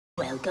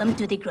Welcome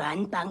to the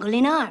Grand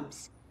Pangolin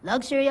Arms.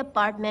 Luxury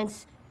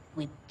apartments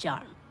with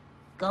charm.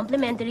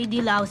 Complimentary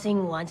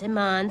delousing once a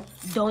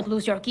month. Don't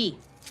lose your key.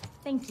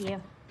 Thank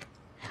you.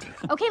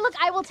 Okay, look,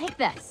 I will take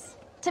this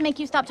to make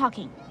you stop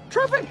talking.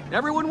 Terrific!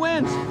 Everyone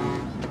wins!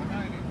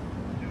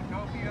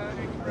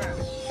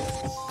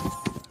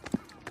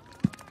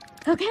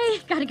 Okay,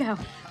 gotta go.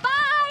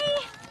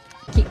 Bye!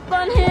 Keep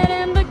on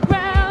hitting the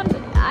ground,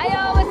 but I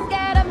always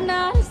get up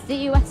now to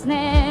see what's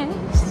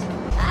next.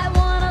 I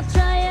wanna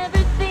try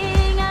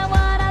everything, I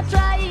wanna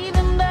try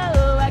even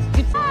though I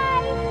could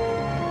fly.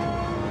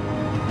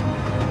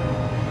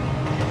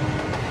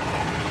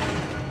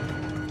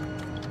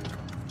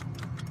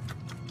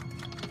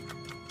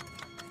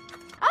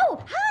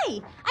 Oh,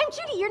 hi! I'm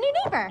Judy, your new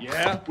neighbor.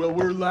 Yeah? Well,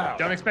 we're loud.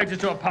 Don't expect us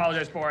to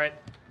apologize for it.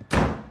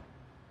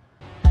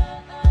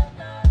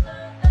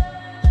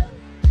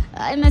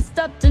 I messed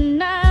up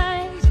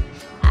tonight.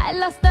 I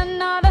lost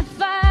another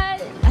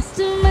fight. I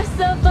to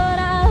myself, but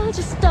I'll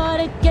just start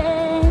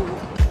again.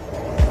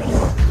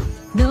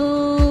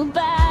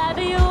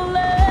 Nobody will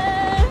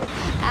learn.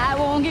 I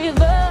won't give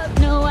up.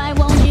 No, I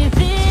won't give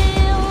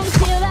in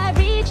till I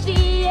reach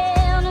the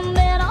end, and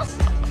then I'll.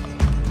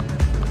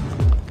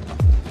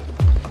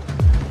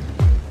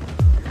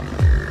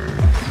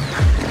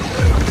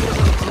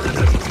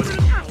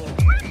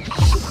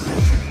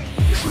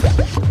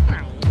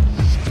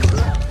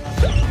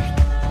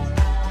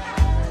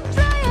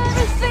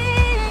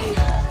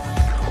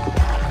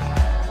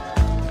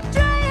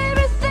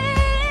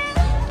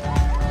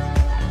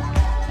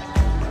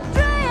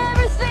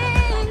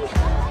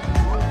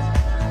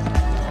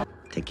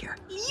 Take care.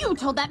 You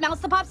told that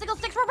mouse the popsicle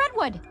sticks were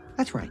redwood.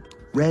 That's right.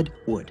 Red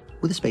wood,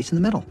 with a space in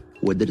the middle.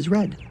 Wood that is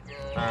red.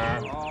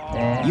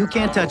 You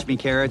can't touch me,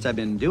 Carrots. I've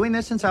been doing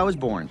this since I was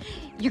born.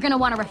 You're gonna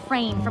want to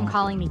refrain from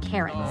calling me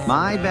Carrots.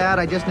 My bad.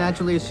 I just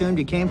naturally assumed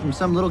you came from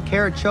some little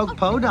carrot-choked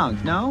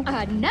podunk, no?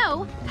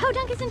 No.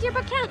 Podunk is in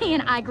Deerbrook County,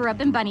 and I grew up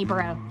in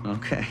Bunnyboro.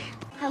 Okay.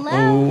 Hello?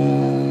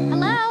 Oh.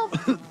 Hello?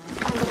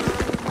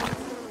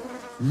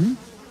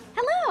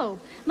 Hello.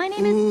 My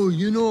name is... Oh,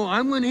 you know,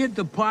 I'm gonna hit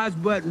the pause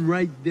button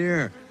right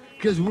there.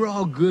 Because we're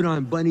all good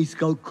on Bunny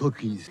Scout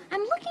cookies.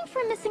 I'm looking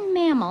for a missing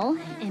mammal,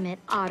 Emmett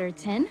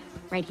Otterton,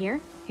 right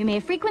here, who may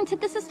have frequented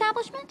this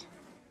establishment.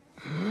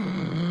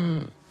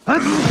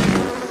 Start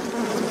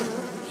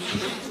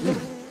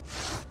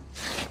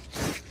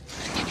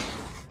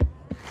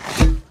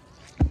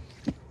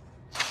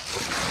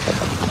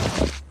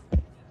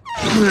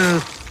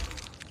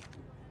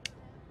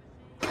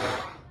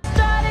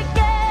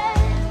again.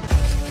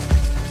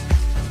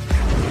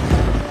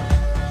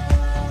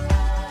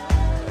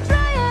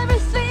 Try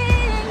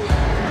everything.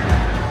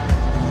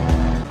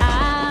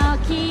 I'll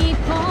keep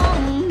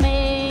on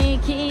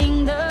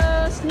making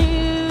those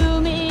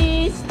new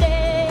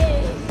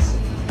mistakes.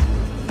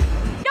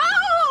 No,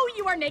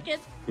 you are naked.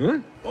 Huh?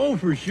 Oh,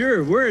 for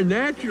sure. We're a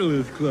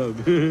naturalist club.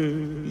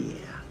 Yeah.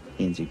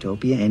 In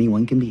Zootopia,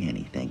 anyone can be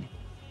anything.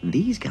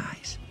 These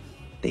guys,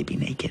 they be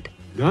naked.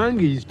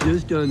 Dongi's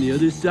just on the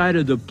other side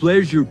of the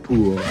pleasure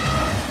pool.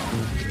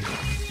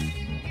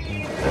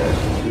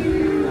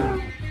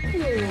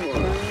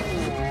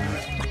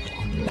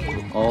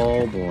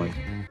 Oh, boy.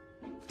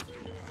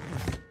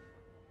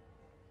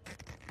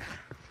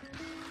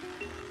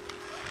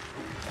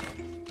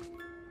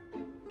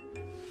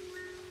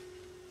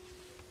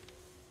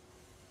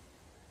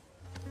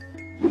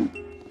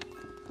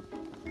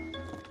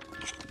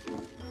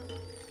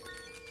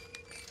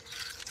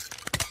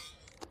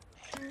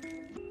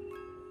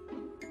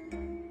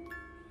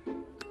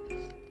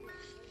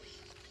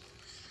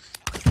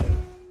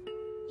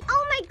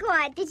 Oh my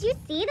god, did you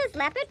see those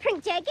leopard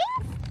print jeggings?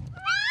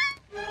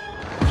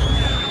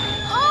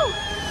 Oh!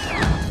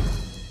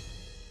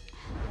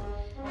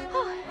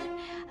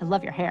 I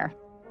love your hair.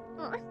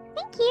 Oh,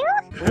 thank you.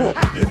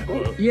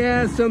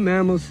 Yeah, some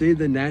mammals say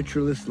the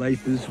naturalist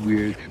life is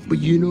weird. But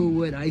you know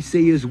what I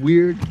say is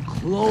weird?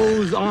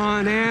 Clothes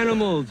on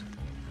animals.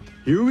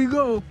 Here we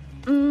go.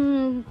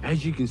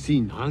 As you can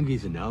see,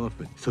 Nangi's an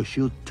elephant, so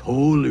she'll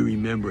totally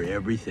remember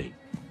everything.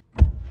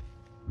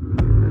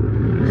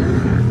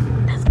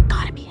 That's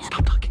gotta be it.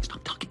 Stop talking,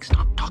 stop talking,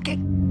 stop talking.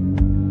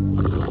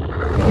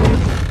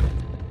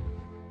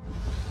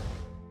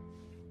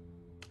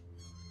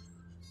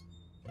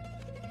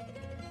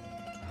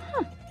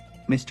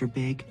 Mr.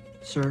 Big,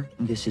 sir,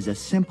 this is a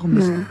simple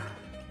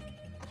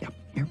Yep,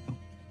 here.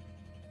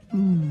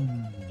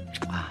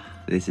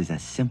 This is a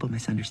simple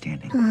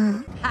misunderstanding.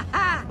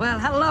 Well,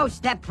 hello,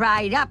 step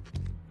right up.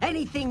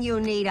 Anything you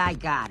need, I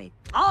got it.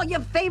 All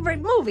your favorite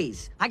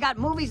movies. I got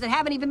movies that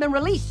haven't even been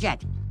released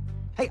yet.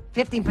 Hey,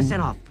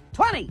 15% off.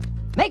 20.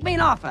 Make me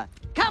an offer.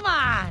 Come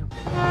on.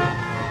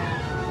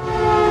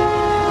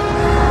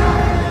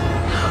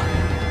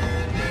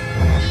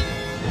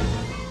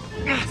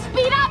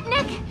 Speed up,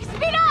 Nick!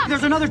 Speed up!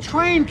 There's another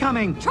train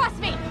coming! Trust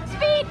me!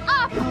 Speed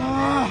up!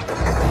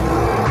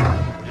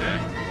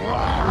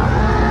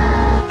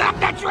 Stop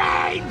the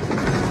train!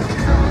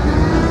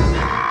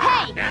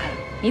 Hey!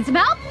 Need some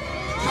help?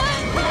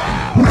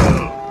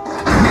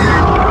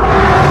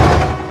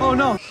 Oh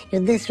no! You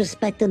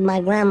disrespected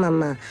my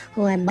grandmama,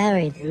 who I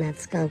buried in that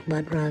skunk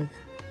butt rug.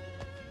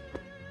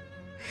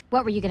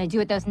 What were you gonna do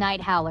with those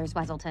night howlers,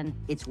 Weaselton?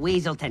 It's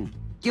Weaselton.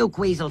 Duke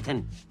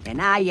Weaselton. And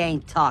I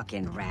ain't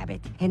talking,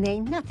 Rabbit. And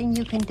ain't nothing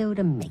you can do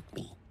to make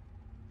me.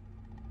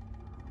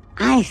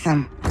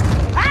 Awesome.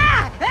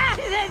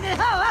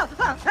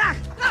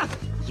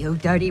 You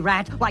dirty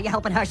rat. Why you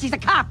helping her? She's a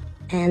cop.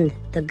 And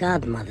the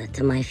godmother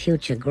to my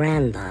future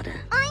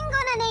granddaughter. I'm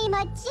gonna name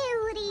her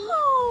Judy.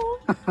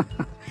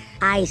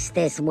 Ice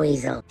this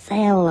weasel. Say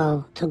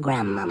hello to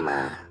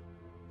grandmama.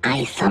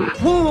 Awesome.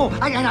 Whoa!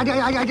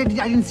 I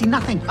didn't see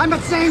nothing. I'm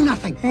not saying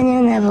nothing. And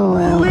you never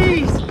will.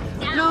 Please!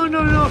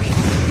 No.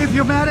 If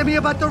you're mad at me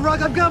about the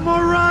rug, I've got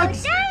more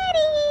rugs.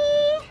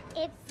 Daddy!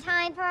 It's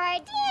time for our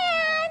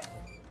dance.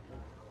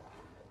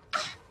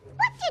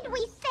 What did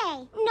we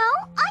say? No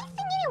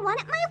icing anyone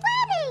at my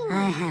wedding.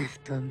 I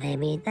have to,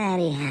 baby.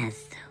 Daddy has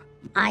to.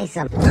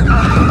 Awesome.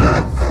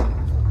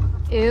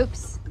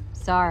 Oops.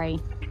 Sorry.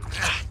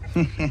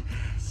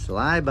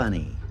 Sly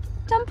Bunny,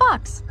 Dumb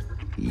box.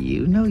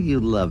 you know you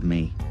love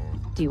me.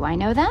 Do I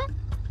know that?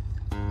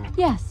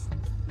 Yes.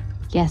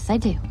 Yes, I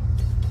do.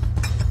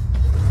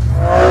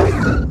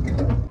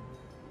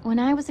 When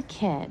I was a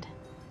kid,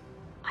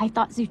 I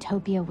thought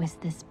Zootopia was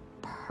this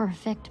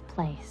perfect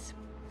place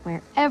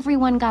where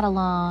everyone got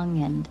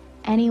along and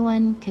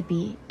anyone could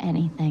be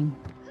anything.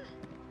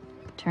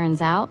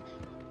 Turns out,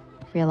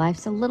 real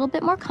life's a little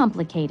bit more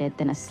complicated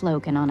than a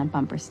slogan on a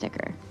bumper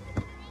sticker.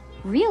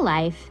 Real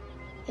life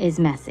is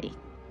messy.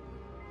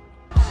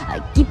 I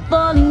keep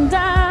falling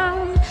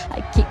down,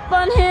 I keep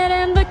on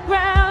hitting the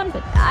ground,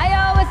 but I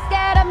always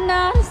get up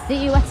now to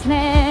see what's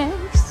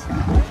next.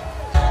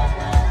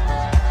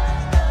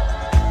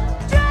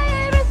 Try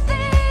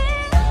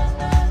everything,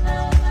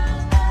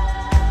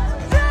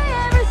 try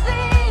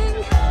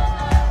everything.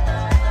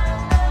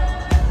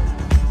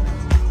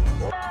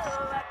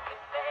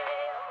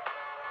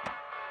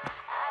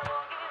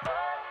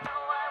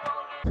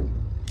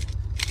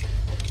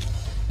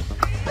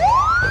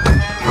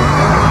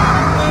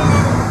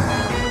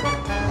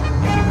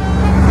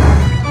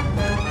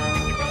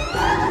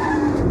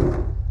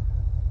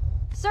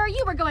 Sir,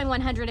 you were going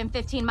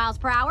 115 miles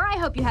per hour. I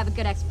hope you have a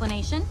good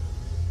explanation.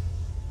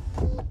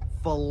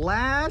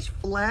 Flash,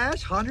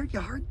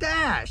 100-yard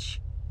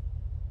dash.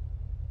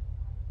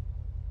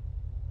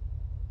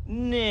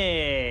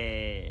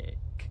 Nick.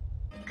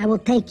 I will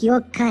take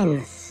your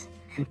kindness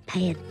and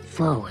pay it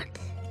forward.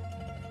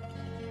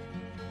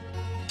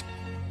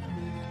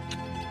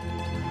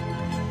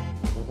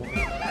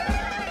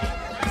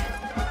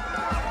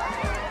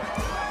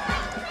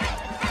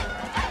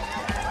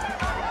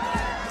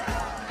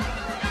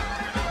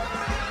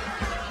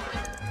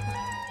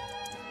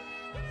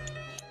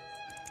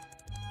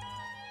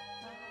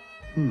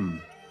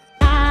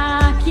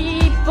 I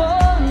keep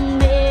on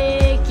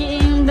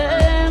making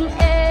them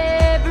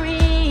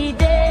every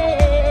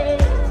day.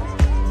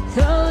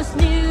 Those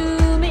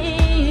new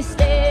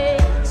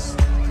mistakes.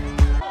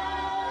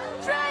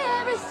 Try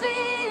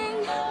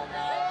everything.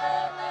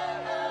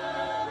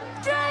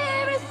 Try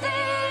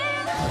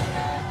everything.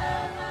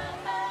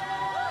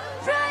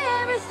 Try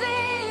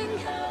everything.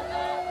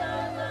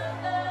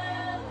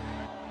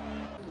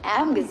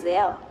 I'm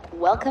Gazelle.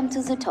 Welcome to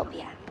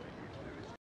Zootopia.